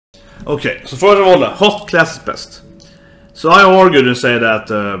Okay, so first of all, the hot class is best. So I argued and say that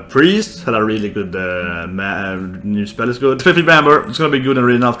Priest had a really good new spell is good. 50 member, it's gonna be good in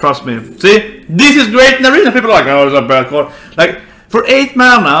arena, trust me. See, this is great in arena. People are like, oh, it's a bad card. Like for 8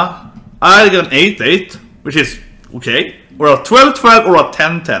 mana, I get an 8/8, which is okay, or a 12/12 or a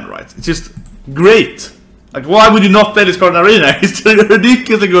 10/10, right? It's just great. Like, why would you not play this card in arena? It's a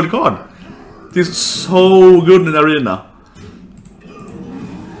ridiculously good card. It's so good in arena.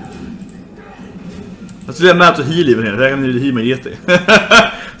 That's the amount to heal even here. I can heal my Yeti.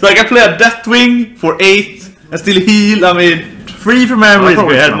 So I can play a Deathwing for 8 and still heal. I mean, free from memory.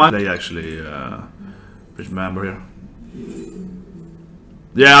 They actually remember here.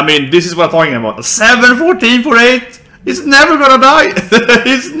 Yeah, I mean, this is what I'm talking about. A 7/14 for 8. It's never gonna die.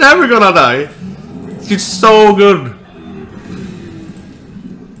 It's never gonna die. It's so good.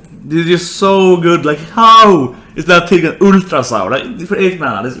 This is so good. Like, how is that taking an ultra sour? Like for 8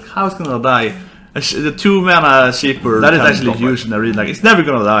 mana, how is it gonna die? The 2 mana cheaper. That is actually huge in the arena. Like, it's never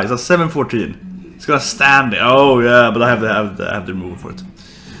gonna die. It's a 7/14. It's gonna stand there. Oh yeah, but I have to remove for it.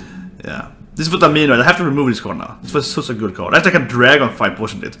 Yeah, this is what I mean. Right? I have to remove this card now. This was such a good card. Actually, I can Dragon Fight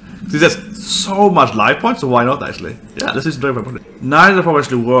Potion it. This has so much life points, so why not actually? Yeah, let's use Dragon Fight Potion. Neither of them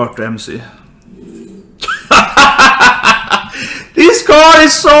actually work to MC. This card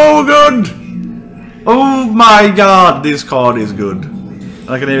is so good. Oh my god, this card is good.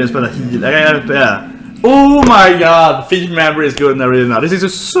 I can even spend a heal. Yeah. Oh my god, Thief Member is good in arena. This is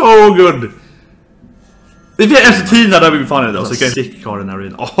just so good. If you have MC now, that would be funny though. So you can stick card in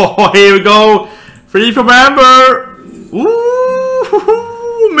arena. Oh, here we go. Free from Member.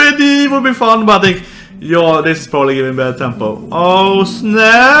 Ooh, maybe it would be fun, but I think, yeah, this is probably giving bad tempo. Oh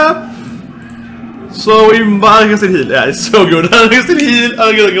snap! So even I can still heal. Yeah, it's so good. I can still heal.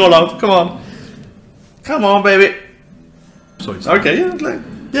 I'm gonna go all out. Come on, come on, baby. So it's okay,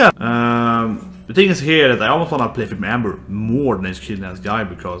 yeah. The thing is here that I almost want to play with Amber more than just killing that guy,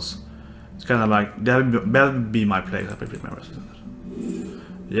 because it's kind of like that would be my play. I play with Amber.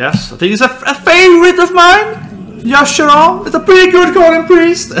 Yes, I think it's a favorite of mine. Yashara. It's a pretty good card in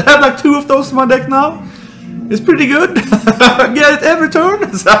Priest. I have like 2 of those in my deck now. It's pretty good. Get it every turn.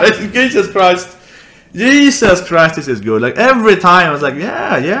 Jesus Christ. Jesus Christ, this is good. Like every time I was like,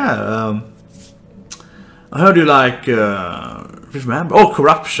 yeah. I heard you like remember? Oh,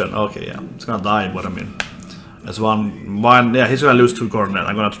 corruption. Okay, yeah, it's gonna die. What I mean, that's one. Yeah, he's gonna lose 2 cards.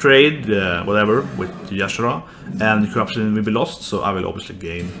 I'm gonna trade whatever with Yashara, and corruption will be lost. So I will obviously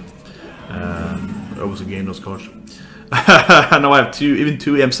gain. Obviously gain those cards. Now I have even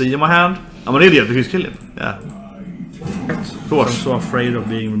two MC in my hand. I'm an idiot because he's killing. Yeah. Of course. I'm so afraid of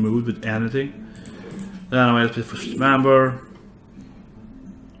being removed with anything. Then I'm gonna play for member.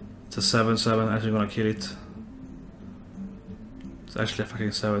 It's a 7/7. Actually gonna kill it. It's actually a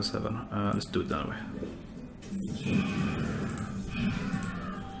fucking 7/7. Let's do it that way.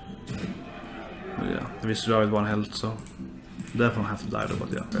 Yeah, we survived with 1 health, so definitely have to die though, but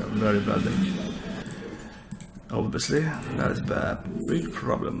yeah, very bad deck. Obviously, that is bad. Big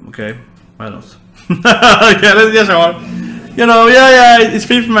problem. Okay, why not? Okay, let's get Yashar. You know, yeah, it's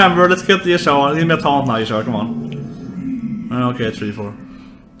free from member. Let's get the Yashar. Give me a taunt now, Yashar. Come on. Okay, 3/4.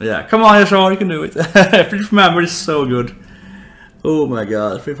 Yeah, come on, Yashar, you can do it. Free from member is so good. Oh my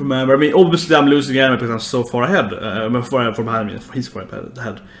god, free from member. I mean, obviously I'm losing again because I'm so far ahead. Far behind me. He's far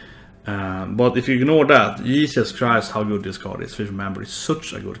ahead. But if you ignore that, Jesus Christ, how good this card is. Free from member is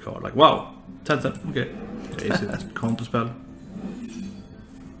such a good card. Like, wow. 10/10. Okay. Is it counter spell?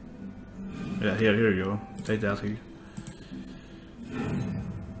 Yeah, here you go. Take that.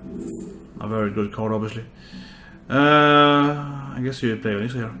 A very good card, obviously. I guess you play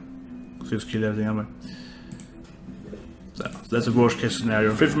this here. So just kill everything anyway. So that's the worst case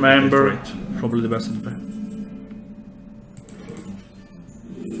scenario. Free from Amber, probably the best to play.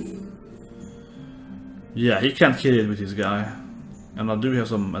 Yeah, he can't kill it with this guy. And I do have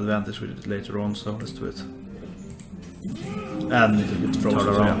some advantage with it later on, so let's do it. And it frozen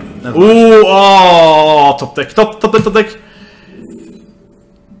around. Ooh, oh, top deck.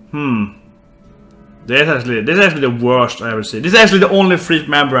 This is actually the worst I ever seen. This is actually the only free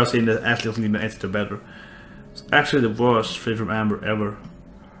from Amber I've seen that actually doesn't even enter better. It's actually the worst free from Amber ever.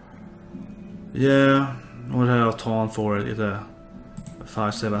 Yeah, I would have a taunt for it. It's a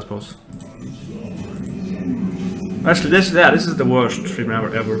 5/7, I suppose. Actually, this is the worst free from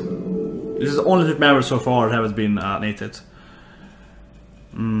Amber ever. This is the only free from Amber so far that has been nated.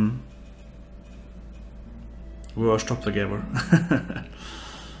 Worst top deck ever.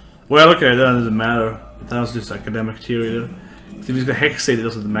 Well, okay, that doesn't matter. That was just academic theory. If it's a Hexade, it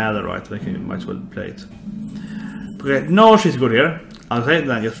doesn't matter, right? Like, you might as well play it. Okay, no, she's good here. I'll say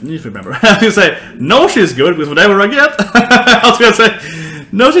then I get new free member. I was gonna say no, she's good because whatever I get. I was gonna say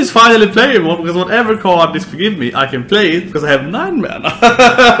no, she's finally playable because whatever card this forgive me, I can play it because I have 9 mana.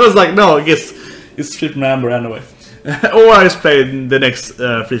 I was like, no, I guess it's free from Amber anyway. Or I just play the next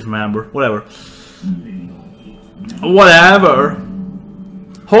free from Amber, whatever. Whatever.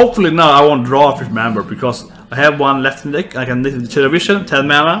 Hopefully now I won't draw a free from Amber because I have 1 left in the deck. I can do the Vision, 10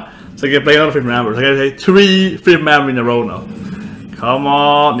 mana, so I can play another free from Amber. So I can play 3 free from Amber in a row now. Come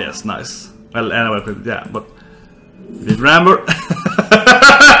on, yes, nice. Well, anyway, yeah, but free from Amber.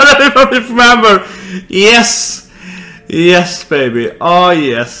 Free from Amber. Yes, yes, baby. Oh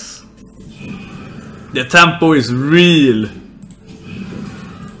yes. The tempo is real.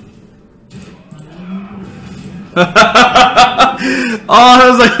 Oh, I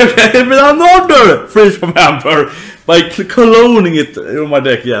was like, okay, but another free from Amber by cloning it in my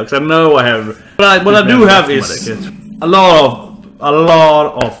deck, yeah, because I know I have. What I do have is a lot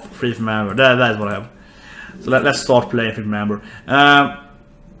of free from Amber. That is what I have. So let's start playing free from Amber.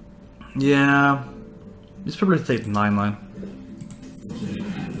 Yeah, let's probably take 9/9.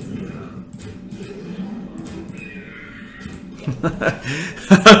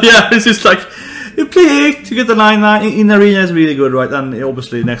 Yeah, it's just like you pick to get the 9/9 in arena is really good, right? And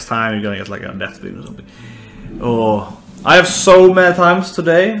obviously next time you're gonna get like a death beam or something. Oh, I have so many times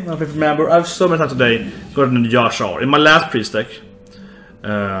today. I remember I have so many times today gotten the Yashar in my last priest deck.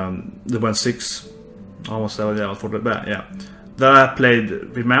 They went 6, almost 7. Yeah, I thought that. Yeah, then I played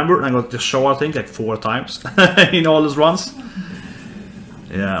remember and I got the show I think like 4 times in all those runs.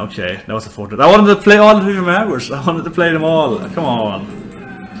 Yeah, okay, that was a fortune. I wanted to play all the remembers. I wanted to play them all. Come on.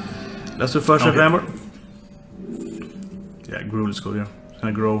 Let's do first remember. Yeah, grow is good, yeah. It's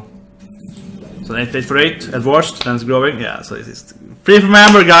gonna grow. So 8 for 8 at worst, then it's growing. Yeah, so it's free from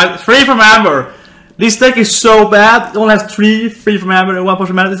Amber, guys. Free from Amber. This deck is so bad. It only has 3 free from Amber and 1 push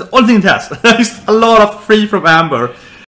from Amber. It's the only thing it has. It's a lot of free from Amber.